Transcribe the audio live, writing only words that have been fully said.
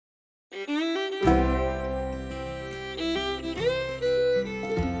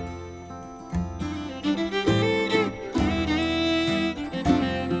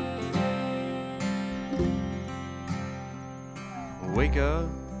Wake up,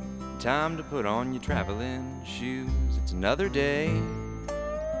 time to put on your traveling shoes. It's another day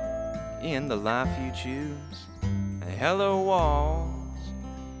in the life you choose. Hello walls,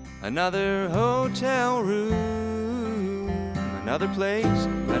 another hotel room, another place,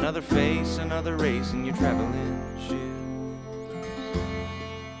 another face, another race in your traveling shoes.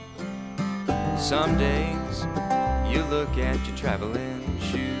 Some days you look at your traveling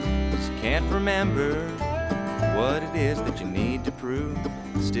shoes, can't remember what it is that you need to prove.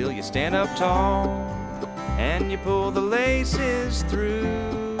 Still you stand up tall and you pull the laces through.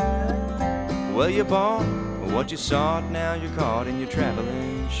 Well, you bought what you sought, now you're caught in your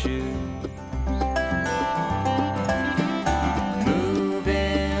traveling shoes.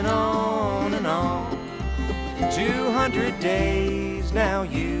 Moving on and on, 200 days now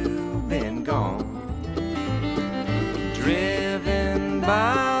you've been gone. Driven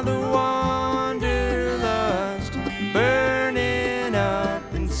by the wanderlust burning up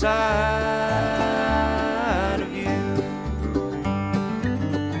inside of you.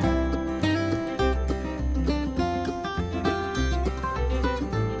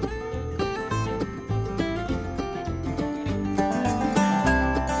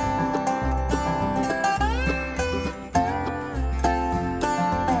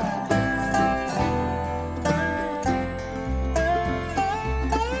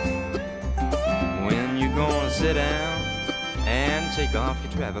 Sit down and take off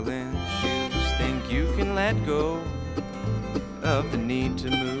your traveling shoes. Think you can let go of the need to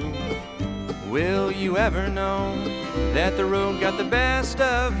move? Will you ever know that the road got the best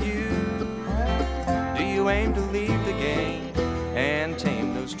of you? Do you aim to leave the game and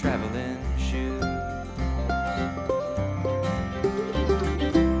tame those traveling shoes?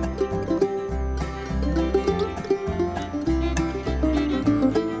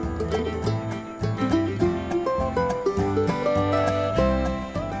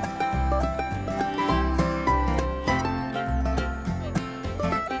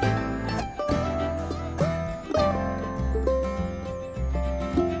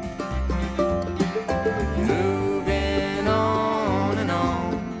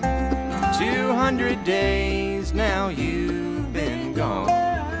 Days now you've been gone,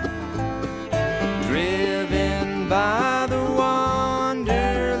 driven by the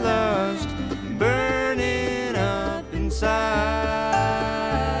wanderlust burning up inside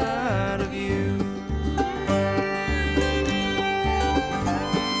of you.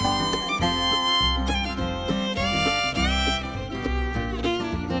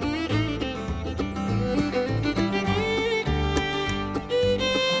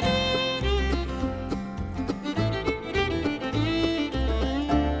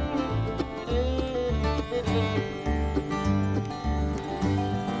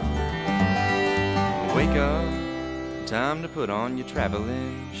 Wake up, time to put on your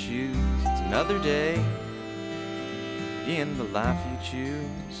traveling shoes. It's another day in the life you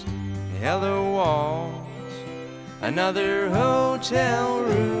choose. Hello walls, another hotel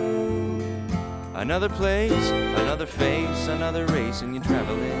room, another place, another face, another race in your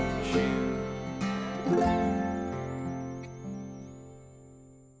traveling shoes.